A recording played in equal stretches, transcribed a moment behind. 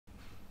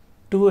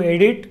To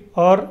edit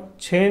or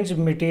change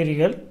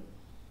material,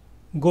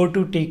 go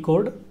to T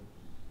code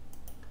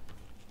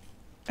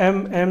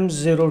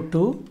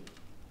MM02,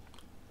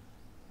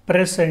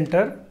 press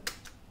enter.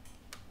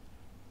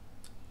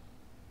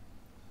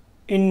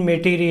 In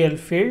material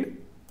field,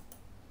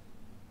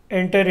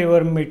 enter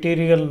your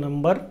material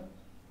number.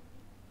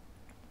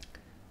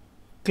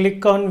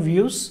 Click on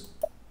views.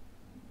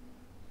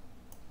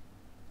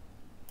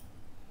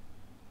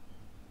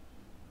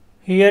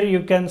 Here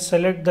you can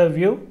select the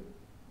view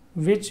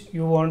which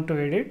you want to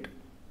edit.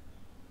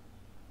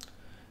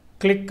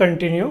 Click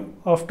continue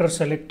after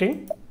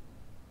selecting.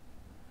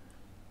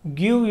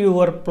 Give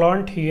your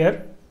plant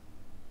here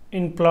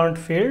in plant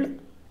field.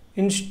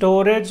 In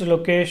storage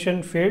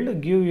location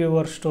field, give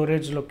your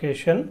storage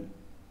location.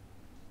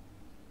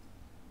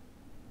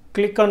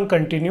 Click on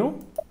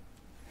continue.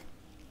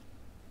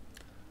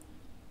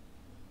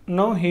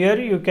 Now here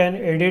you can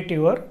edit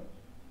your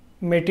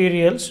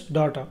materials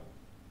data.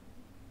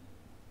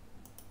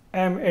 I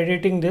am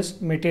editing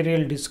this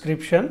material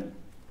description.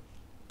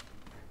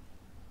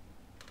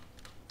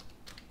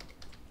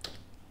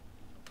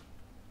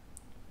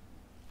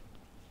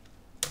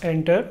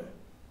 Enter.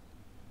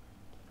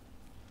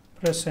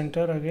 Press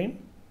enter again.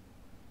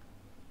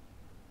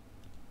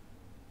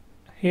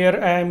 Here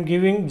I am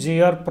giving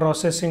GR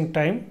processing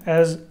time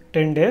as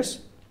 10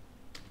 days.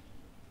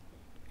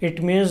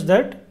 It means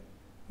that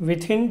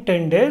within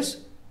 10 days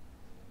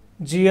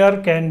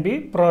GR can be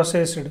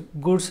processed,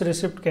 goods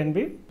receipt can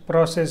be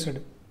processed.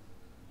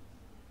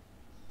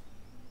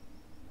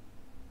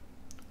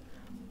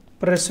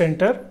 Press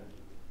enter,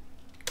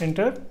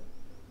 enter,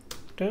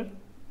 enter,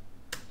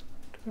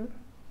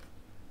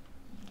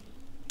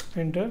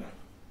 enter,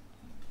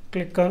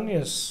 click on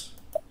yes.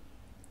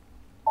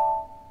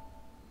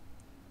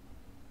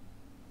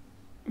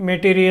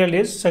 Material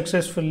is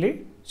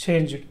successfully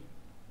changed.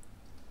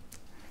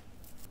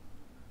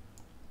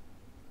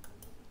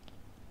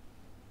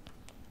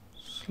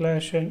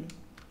 /n.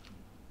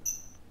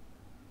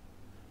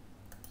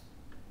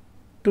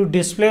 To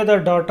display the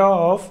data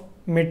of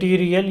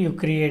material you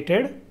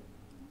created,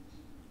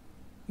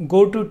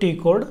 go to T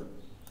code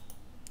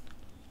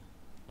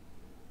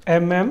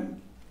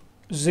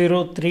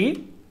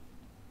MM03,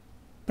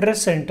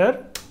 press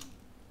enter.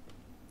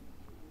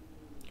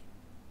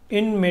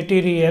 In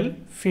material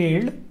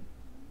field,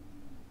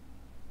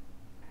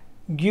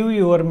 give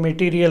your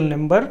material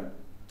number.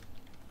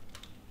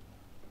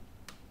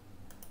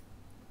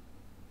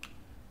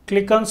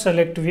 Click on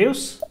select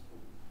views.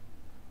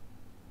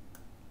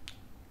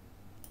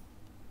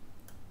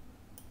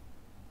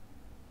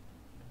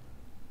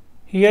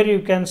 Here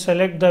you can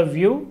select the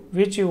view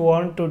which you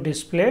want to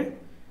display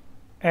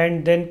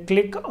and then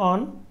click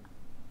on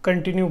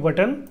continue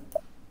button.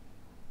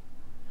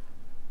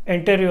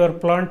 Enter your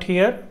plant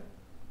here.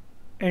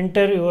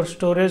 Enter your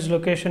storage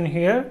location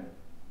here.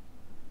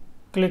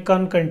 Click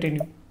on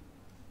continue.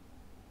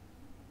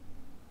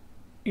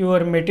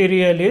 Your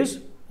material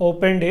is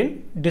opened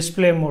in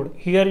display mode.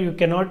 Here you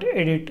cannot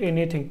edit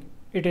anything.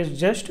 It is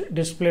just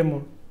display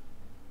mode.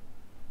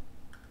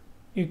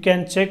 You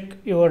can check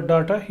your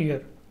data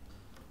here.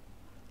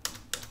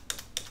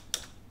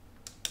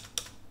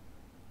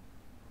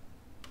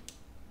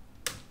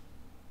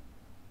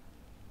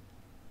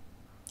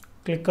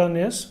 Click on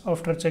yes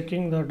after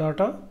checking the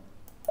data.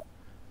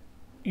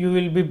 You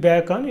will be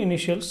back on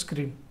initial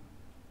screen.